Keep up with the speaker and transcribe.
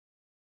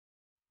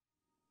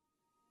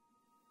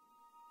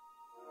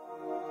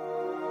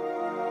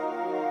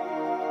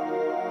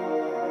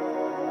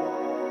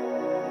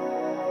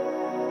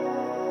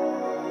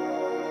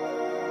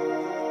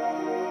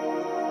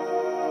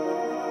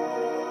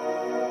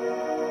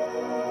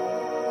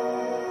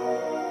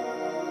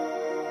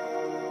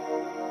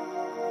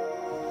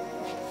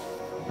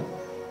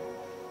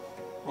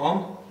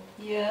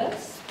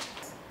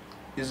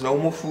There's no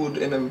more food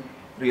and I'm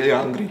really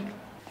hungry.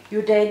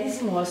 Your dad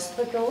is in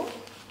hospital,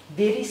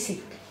 very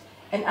sick,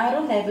 and I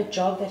don't have a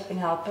job that can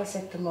help us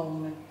at the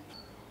moment.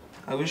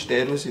 I wish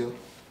Dad was here.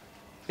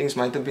 Things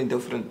might have been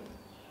different.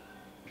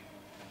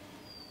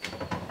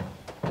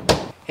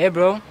 Hey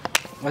bro,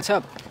 what's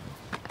up?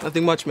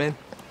 Nothing much, man.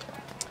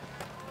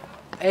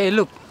 Hey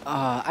look,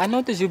 I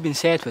noticed you've been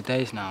sad for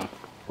days now.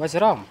 What's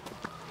wrong?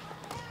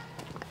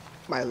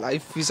 My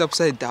life is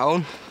upside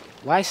down.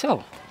 Why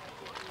so?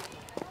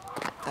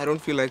 I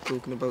don't feel like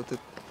talking about it.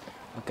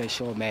 Okay,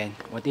 sure man,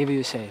 whatever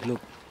you say. Look,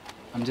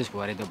 I'm just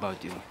worried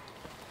about you.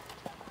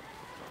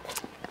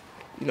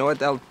 You know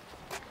what? I'll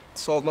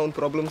solve my own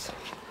problems.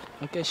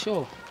 Okay,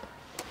 sure.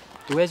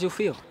 Do as you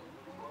feel.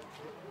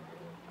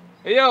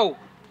 Hey yo,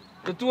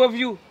 the two of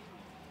you.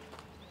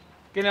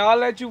 Can I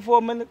holler at you for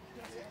a minute?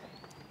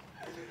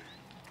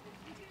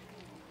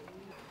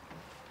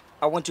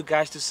 I want you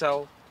guys to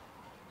sell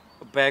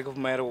a bag of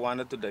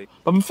marijuana today.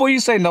 But before you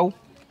say no,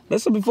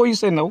 listen, before you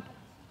say no,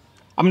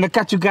 I'm gonna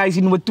cut you guys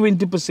in with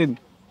 20%.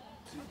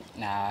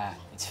 Nah,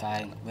 it's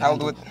fine. I'll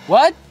do it.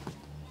 What?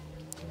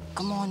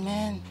 Come on,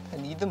 man. I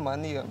need the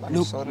money. I'm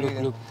Look, sorry.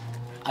 look.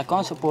 I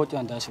can't support you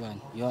on this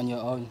one. You're on your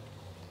own.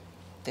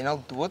 Then I'll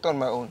do it on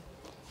my own.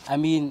 I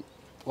mean,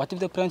 what if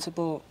the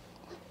principal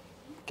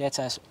gets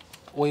us,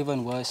 or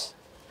even worse?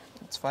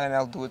 It's fine,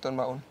 I'll do it on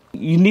my own.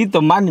 You need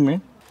the money,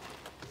 man.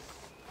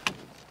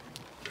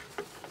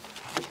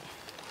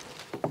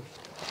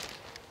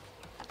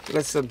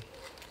 Listen,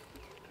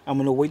 I'm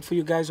gonna wait for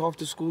you guys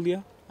after school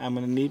here. I'm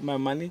gonna need my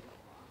money,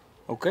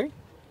 okay?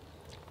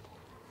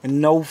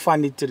 And no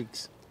funny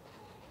tricks.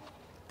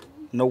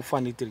 No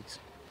funny tricks.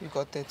 You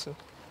got that, sir.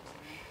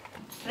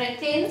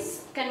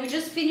 Pretends, can we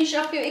just finish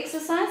up your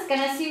exercise? Can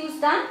I see who's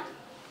done?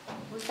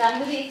 Who's done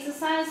with the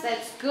exercise?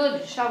 That's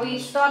good. Shall we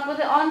start with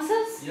the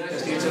answers?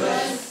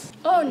 Yes.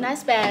 Oh,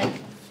 nice bag.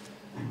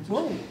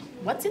 Whoa,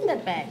 what's in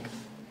that bag?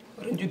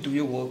 Why don't you do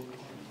your work?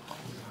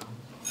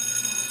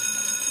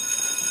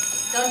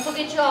 Don't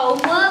forget your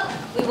homework.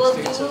 We will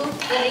do the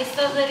rest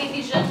of the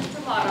revision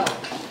tomorrow.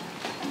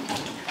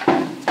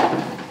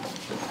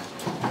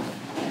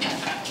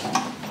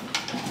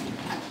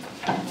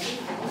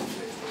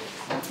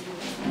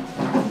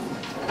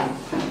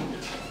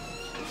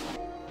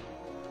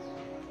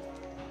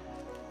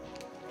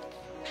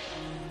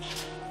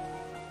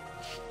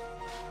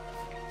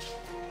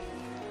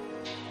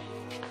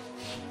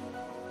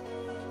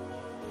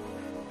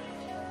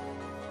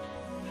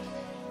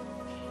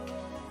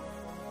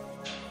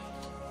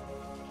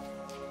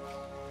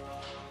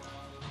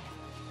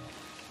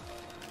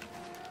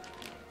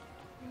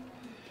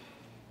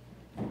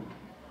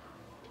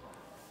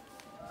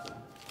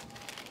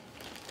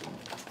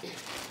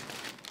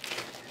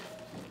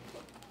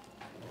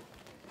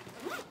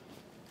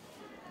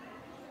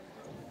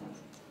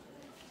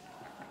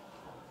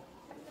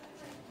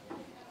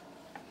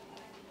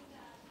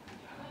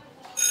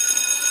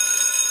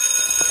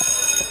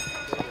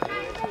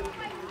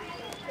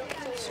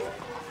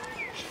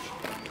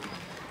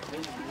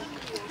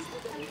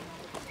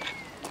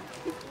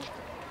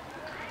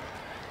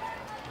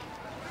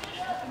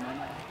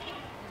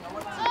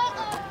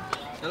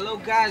 Hello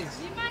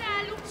guys.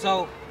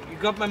 So, you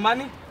got my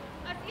money?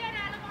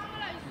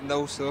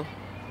 No, sir.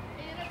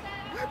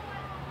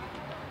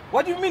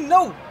 What do you mean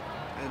no?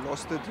 I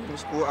lost it during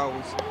school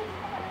hours.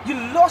 You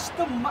lost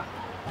the money.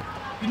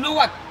 You know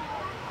what?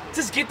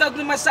 Just get out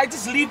of my sight.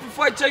 Just leave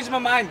before I change my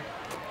mind.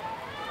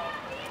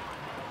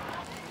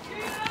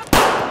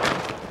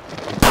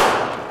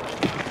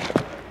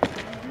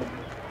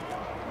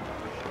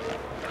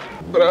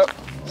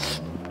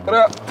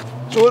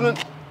 Jordan.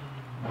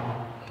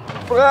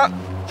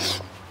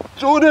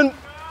 Jordan.